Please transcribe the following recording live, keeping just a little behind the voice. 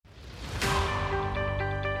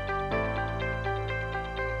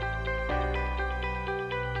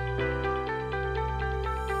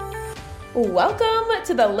Welcome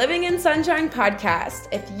to the Living in Sunshine podcast.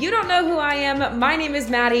 If you don't know who I am, my name is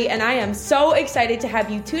Maddie, and I am so excited to have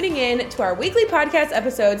you tuning in to our weekly podcast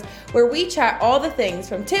episodes where we chat all the things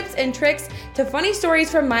from tips and tricks to funny stories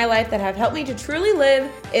from my life that have helped me to truly live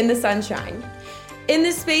in the sunshine. In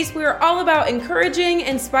this space, we are all about encouraging,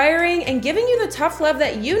 inspiring, and giving you the tough love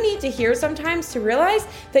that you need to hear sometimes to realize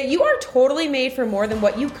that you are totally made for more than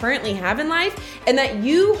what you currently have in life, and that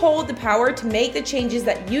you hold the power to make the changes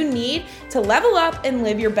that you need to level up and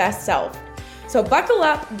live your best self. So buckle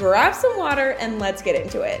up, grab some water, and let's get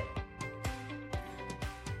into it.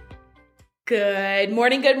 Good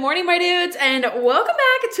morning, my dudes, and welcome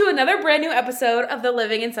back to another brand new episode of the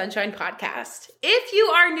Living in Sunshine podcast. If you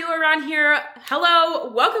are new around here,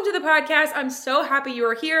 hello, welcome to the podcast. I'm so happy you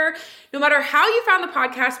are here. No matter how you found the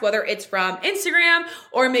podcast, whether it's from Instagram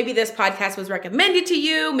or maybe this podcast was recommended to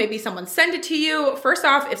you, maybe someone sent it to you. First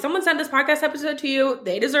off, if someone sent this podcast episode to you,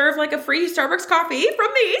 they deserve like a free Starbucks coffee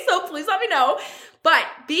from me, so please let me know. But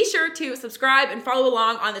be sure to subscribe and follow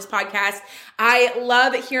along on this podcast. I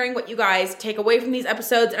love hearing what you guys take away from these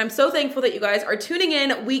episodes, and I'm so thankful that you guys are tuning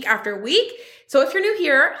in week after week. So if you're new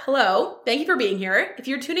here, hello, thank you for being here. If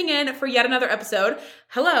you're tuning in for yet another episode,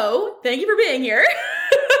 hello, thank you for being here.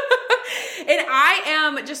 And I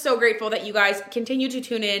am just so grateful that you guys continue to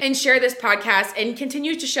tune in and share this podcast and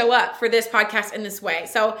continue to show up for this podcast in this way.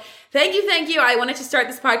 So thank you. I wanted to start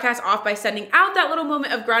this podcast off by sending out that little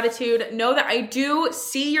moment of gratitude. Know that I do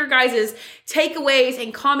see your guys' takeaways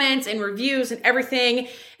and comments and reviews and everything.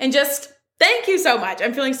 And just thank you so much.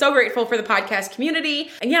 I'm feeling so grateful for the podcast community.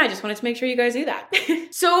 And yeah, I just wanted to make sure you guys knew that.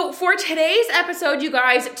 So for today's episode, you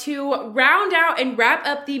guys, to round out and wrap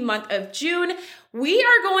up the month of June, we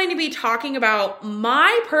are going to be talking about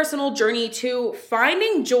my personal journey to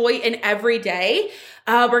finding joy in every day.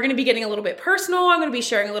 We're going to be getting a little bit personal. I'm going to be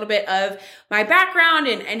sharing a little bit of my background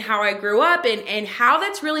and how I grew up and how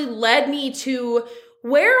that's really led me to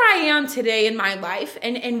where I am today in my life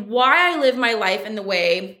and why I live my life in the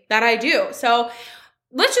way that I do. So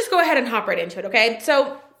let's just go ahead and hop right into it, okay?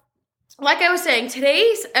 So like I was saying,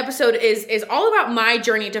 today's episode is all about my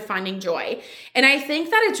journey to finding joy. And I think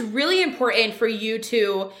that it's really important for you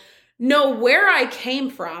to know where I came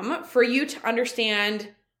from, for you to understand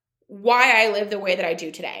why I live the way that I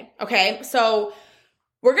do today, okay? So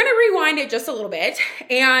we're going to rewind it just a little bit,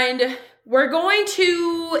 and we're going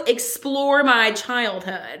to explore my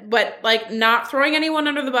childhood, but like not throwing anyone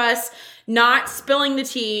under the bus, not spilling the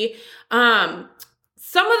tea.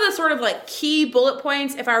 Some of the sort of like key bullet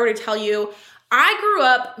points, if I were to tell you, I grew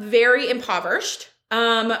up very impoverished.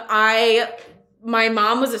 My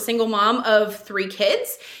mom was a single mom of 3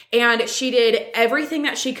 kids, and she did everything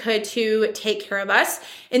that she could to take care of us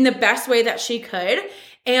in the best way that she could.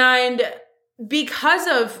 And because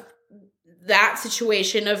of that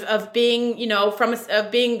situation of being,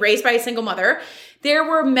 of being raised by a single mother, there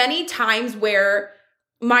were many times where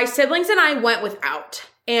my siblings and I went without.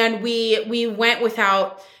 And we went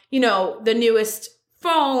without, the newest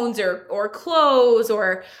phones or clothes,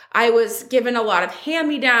 or I was given a lot of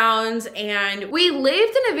hand-me-downs, and we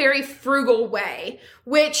lived in a very frugal way,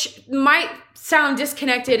 which might sound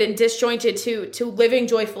disconnected and disjointed to living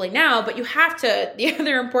joyfully now, but the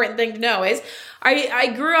other important thing to know is I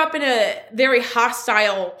grew up in a very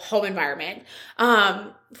hostile home environment.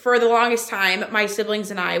 For the longest time, my siblings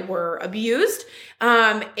and I were abused.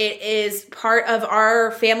 It is part of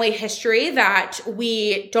our family history that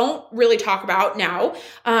we don't really talk about now.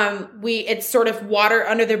 It's sort of water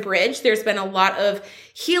under the bridge. There's been a lot of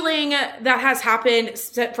healing that has happened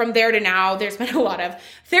from there to now. There's been a lot of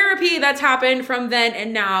therapy that's happened from then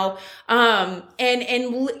and now. And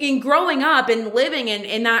in growing up and living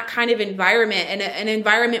in that kind of environment, and an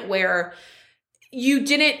environment where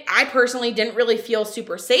I personally didn't really feel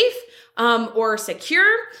super safe, or secure.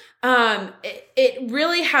 It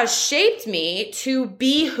really has shaped me to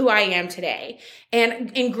be who I am today.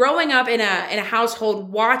 And in growing up in a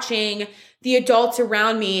household, watching the adults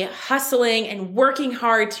around me hustling and working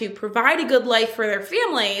hard to provide a good life for their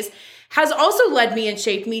families has also led me and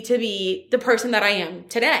shaped me to be the person that I am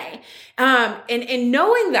today. And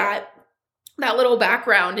knowing that little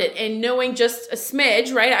background and knowing just a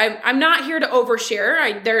smidge, right? I'm not here to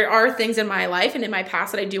overshare. There are things in my life and in my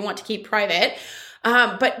past that I do want to keep private.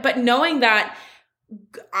 But knowing that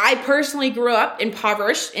I personally grew up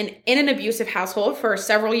impoverished and in an abusive household for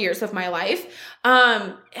several years of my life,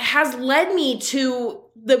 has led me to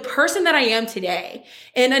the person that I am today.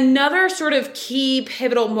 And another sort of key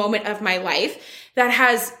pivotal moment of my life that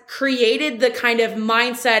has created the kind of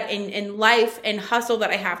mindset in life and hustle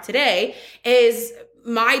that I have today is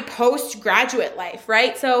my postgraduate life,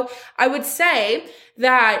 right? So I would say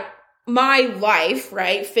that my life,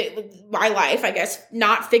 right? My life, I guess,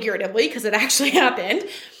 not figuratively, because it actually happened.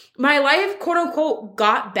 My life, quote unquote,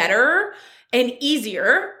 got better and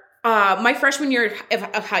easier my freshman year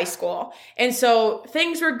of high school. And so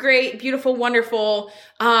things were great, beautiful, wonderful.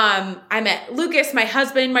 I met Lucas, my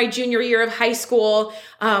husband, my junior year of high school.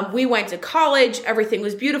 We went to college. Everything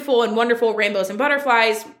was beautiful and wonderful, rainbows and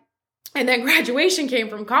butterflies. And then graduation came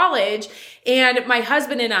from college, and my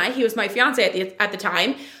husband and I, he was my fiance at the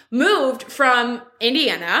time, moved from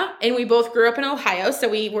Indiana, and we both grew up in Ohio. So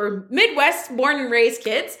we were Midwest born and raised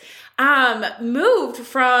kids, moved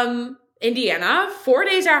from Indiana 4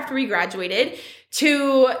 days after we graduated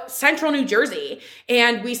to central New Jersey.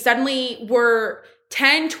 And we suddenly were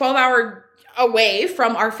 10, 12 hour away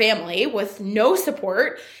from our family with no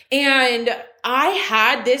support. And I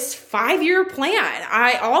had this 5-year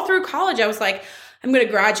plan. All through college, I was like, I'm going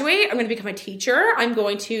to graduate. I'm going to become a teacher. I'm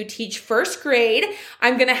going to teach first grade.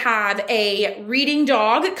 I'm going to have a reading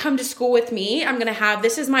dog come to school with me. I'm going to have,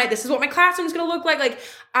 this is what my classroom is going to look like. Like,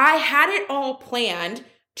 I had it all planned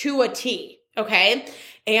to a T. Okay.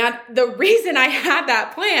 And the reason I had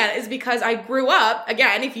that plan is because I grew up,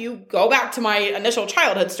 again, if you go back to my initial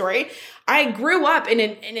childhood story, I grew up in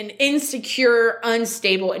an insecure,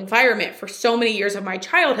 unstable environment for so many years of my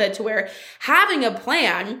childhood, to where having a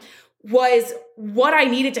plan was what I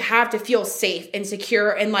needed to have to feel safe and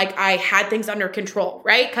secure, and like I had things under control,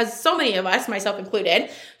 right? Because so many of us, myself included,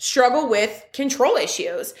 struggle with control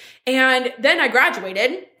issues. And then I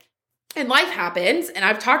graduated, and life happens, and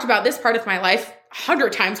I've talked about this part of my life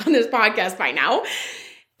 100 times on this podcast by now.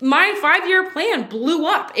 My 5-year plan blew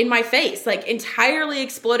up in my face, like entirely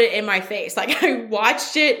exploded in my face. Like, I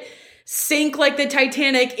watched it sink like the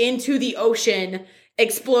Titanic into the ocean,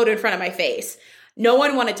 explode in front of my face. No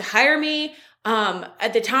one wanted to hire me.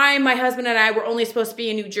 At the time, my husband and I were only supposed to be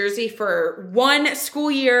in New Jersey for 1 school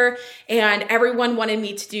year, and everyone wanted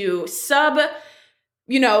me to do sub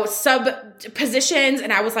positions.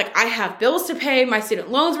 And I was like, I have bills to pay. My student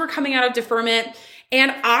loans were coming out of deferment,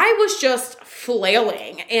 and I was just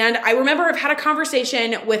flailing. And I remember I've had a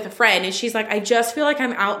conversation with a friend, and she's like, I just feel like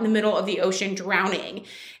I'm out in the middle of the ocean drowning.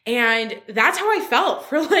 And that's how I felt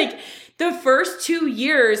for like the first 2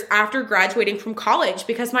 years after graduating from college,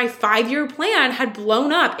 because my 5-year plan had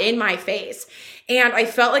blown up in my face. And I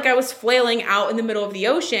felt like I was flailing out in the middle of the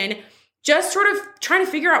ocean, just sort of trying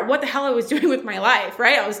to figure out what the hell I was doing with my life,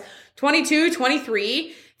 right? I was 22,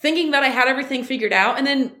 23, thinking that I had everything figured out, and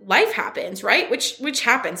then life happens, right? Which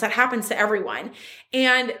happens. That happens to everyone.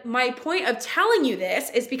 And my point of telling you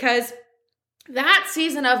this is because that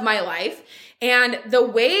season of my life and the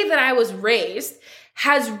way that I was raised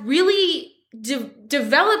has really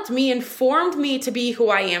developed me and formed me to be who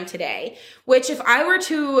I am today, which, if I were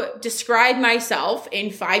to describe myself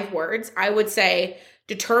in 5 words, I would say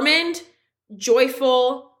determined,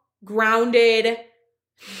 joyful, grounded,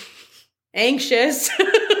 anxious,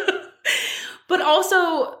 but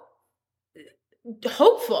also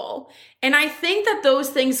hopeful. And I think that those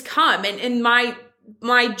things come, and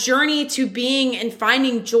my journey to being and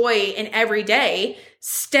finding joy in every day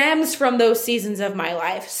stems from those seasons of my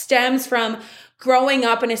life, stems from growing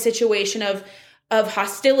up in a situation of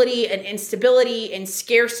hostility and instability and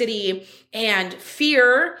scarcity and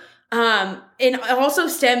fear. And it also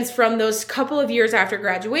stems from those couple of years after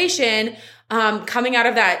graduation, coming out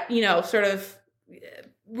of that, sort of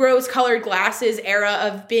rose-colored glasses era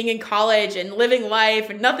of being in college and living life,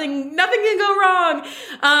 and nothing can go wrong.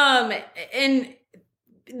 And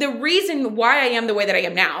the reason why I am the way that I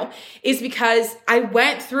am now is because I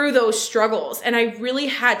went through those struggles, and I really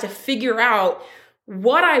had to figure out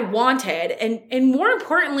what I wanted, and more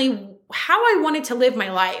importantly, how I wanted to live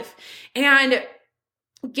my life. And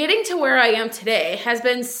getting to where I am today has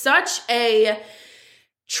been such a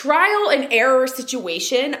trial and error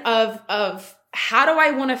situation of how do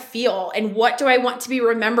I want to feel, and what do I want to be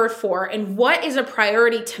remembered for, and what is a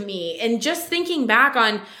priority to me. And just thinking back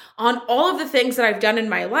on all of the things that I've done in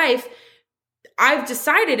my life, I've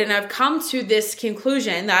decided, and I've come to this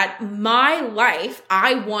conclusion, that my life,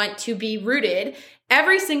 I want to be rooted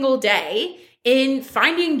every single day in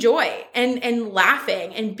finding joy and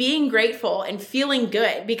laughing and being grateful and feeling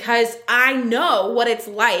good, because I know what it's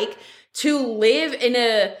like to live in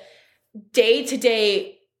a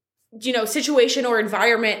day-to-day situation or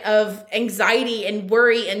environment of anxiety and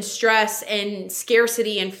worry and stress and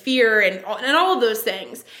scarcity and fear and all of those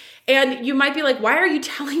things. And you might be like, why are you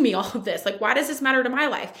telling me all of this? Like, why does this matter to my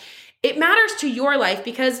life? It matters to your life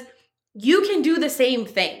because you can do the same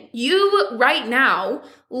thing. You right now,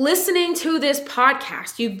 listening to this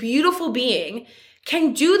podcast, you beautiful being,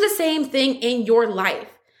 can do the same thing in your life.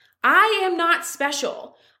 I am not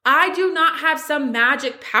special. I do not have some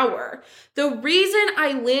magic power. The reason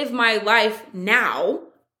I live my life now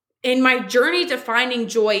in my journey to finding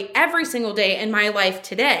joy every single day in my life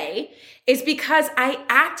today is because I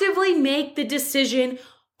actively make the decision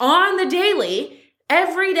on the daily,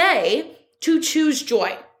 every day, to choose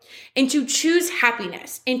joy and to choose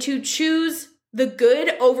happiness and to choose the good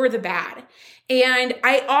over the bad. And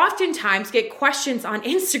I oftentimes get questions on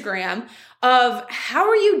Instagram of how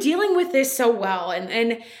are you dealing with this so well?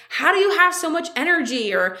 And how do you have so much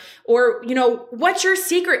energy? Or what's your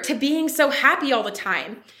secret to being so happy all the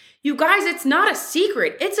time? You guys, it's not a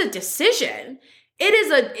secret. It's a decision. It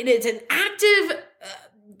is an active,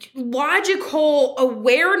 logical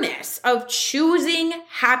awareness of choosing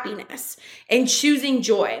happiness and choosing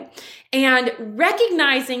joy and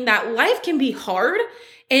recognizing that life can be hard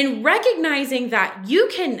and recognizing that you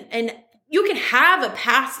can have a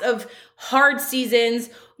past of hard seasons.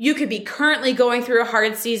 You could be currently going through a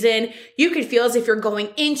hard season. You could feel as if you're going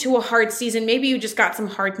into a hard season. Maybe you just got some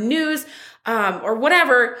hard news or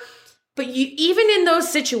whatever. But even in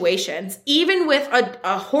those situations, even with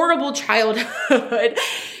a horrible childhood,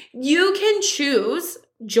 you can choose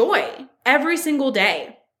joy every single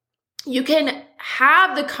day. You can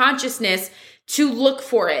have the consciousness to look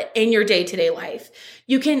for it in your day-to-day life.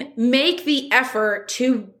 You can make the effort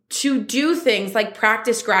to do things like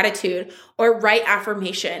practice gratitude or write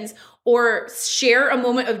affirmations or share a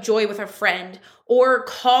moment of joy with a friend or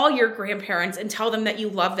call your grandparents and tell them that you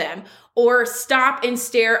love them or stop and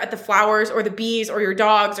stare at the flowers or the bees or your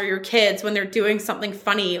dogs or your kids when they're doing something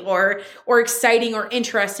funny or exciting or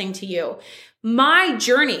interesting to you. My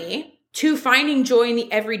journey to finding joy in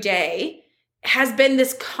the everyday has been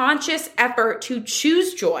this conscious effort to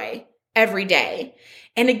choose joy every day.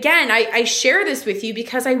 And again, I share this with you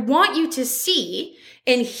because I want you to see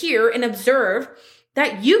and hear and observe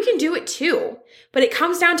that you can do it too. But it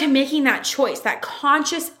comes down to making that choice, that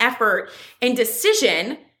conscious effort and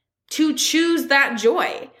decision to choose that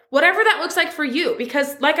joy, whatever that looks like for you.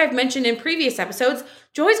 Because like I've mentioned in previous episodes,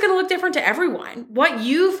 joy is going to look different to everyone. What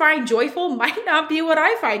you find joyful might not be what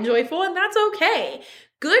I find joyful, and that's okay.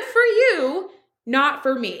 Good for you, not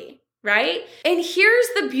for me, right? And here's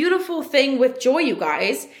the beautiful thing with joy, you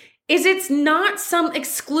guys, is it's not some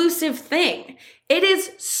exclusive thing. It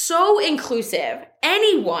is so inclusive.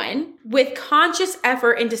 Anyone with conscious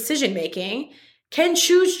effort and decision-making can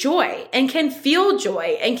choose joy and can feel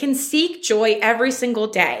joy and can seek joy every single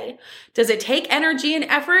day. Does it take energy and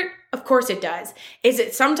effort? Of course it does. Is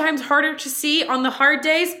it sometimes harder to see on the hard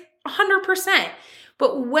days? 100%.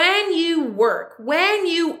 But when you work, when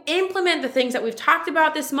you implement the things that we've talked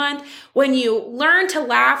about this month, when you learn to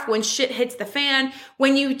laugh when shit hits the fan,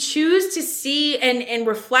 when you choose to see and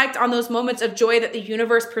reflect on those moments of joy that the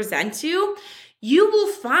universe presents you, you will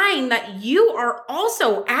find that you are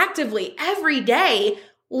also actively every day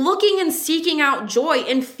looking and seeking out joy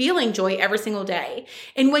and feeling joy every single day.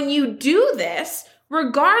 And when you do this,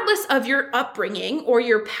 regardless of your upbringing or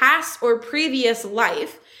your past or previous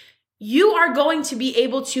life, you are going to be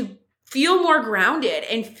able to feel more grounded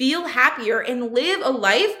and feel happier and live a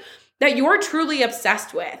life that you're truly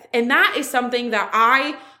obsessed with. And that is something that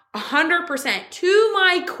I 100% to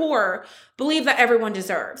my core believe that everyone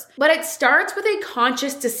deserves. But it starts with a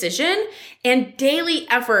conscious decision and daily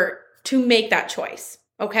effort to make that choice.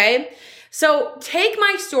 Okay? So take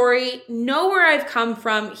my story, know where I've come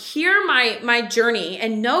from, hear my journey,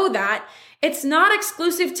 and know that it's not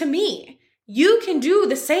exclusive to me. You can do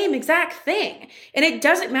the same exact thing. And it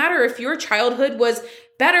doesn't matter if your childhood was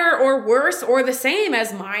better or worse or the same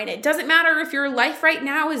as mine. It doesn't matter if your life right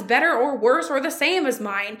now is better or worse or the same as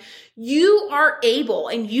mine. You are able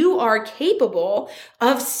and you are capable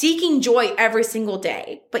of seeking joy every single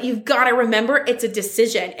day. But you've got to remember it's a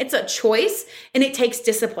decision, it's a choice, and it takes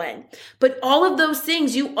discipline. But all of those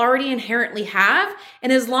things you already inherently have.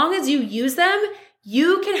 And as long as you use them,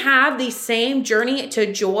 you can have the same journey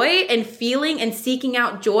to joy and feeling and seeking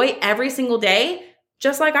out joy every single day,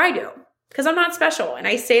 just like I do. Because I'm not special. And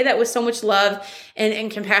I say that with so much love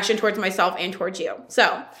and compassion towards myself and towards you.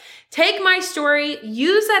 So take my story,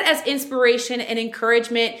 use that as inspiration and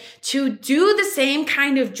encouragement to do the same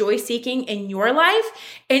kind of joy seeking in your life.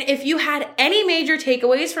 And if you had any major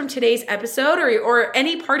takeaways from today's episode or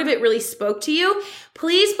any part of it really spoke to you,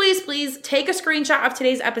 please take a screenshot of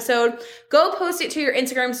today's episode, go post it to your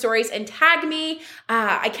Instagram stories and tag me.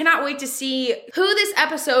 I cannot wait to see who this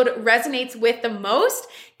episode resonates with the most.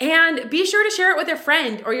 And be sure to share it with a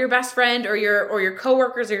friend or your best friend or your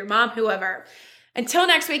coworkers or your mom, whoever. Until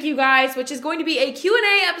next week, you guys, which is going to be a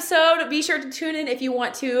Q&A episode. Be sure to tune in if you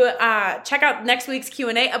want to check out next week's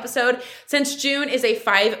Q&A episode. Since June is a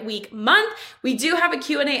 5-week month, we do have a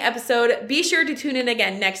Q&A episode. Be sure to tune in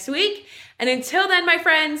again next week. And until then, my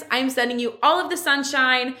friends, I'm sending you all of the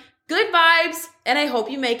sunshine, good vibes, and I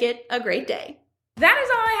hope you make it a great day. That is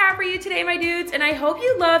all I have for you today, my dudes, and I hope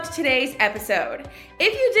you loved today's episode.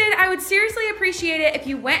 If you did, I would seriously appreciate it if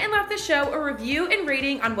you went and left the show a review and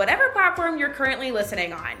rating on whatever platform you're currently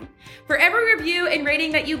listening on. For every review and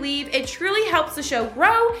rating that you leave, it truly helps the show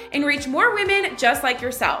grow and reach more women just like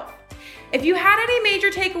yourself. If you had any major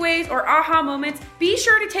takeaways or aha moments, be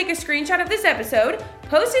sure to take a screenshot of this episode,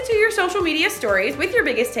 post it to your social media stories with your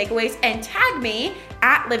biggest takeaways, and tag me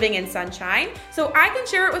at Living in Sunshine so I can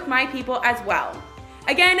share it with my people as well.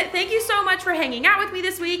 Again, thank you so much for hanging out with me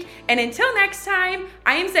this week, and until next time,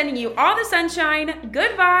 I am sending you all the sunshine,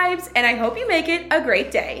 good vibes, and I hope you make it a great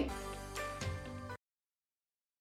day.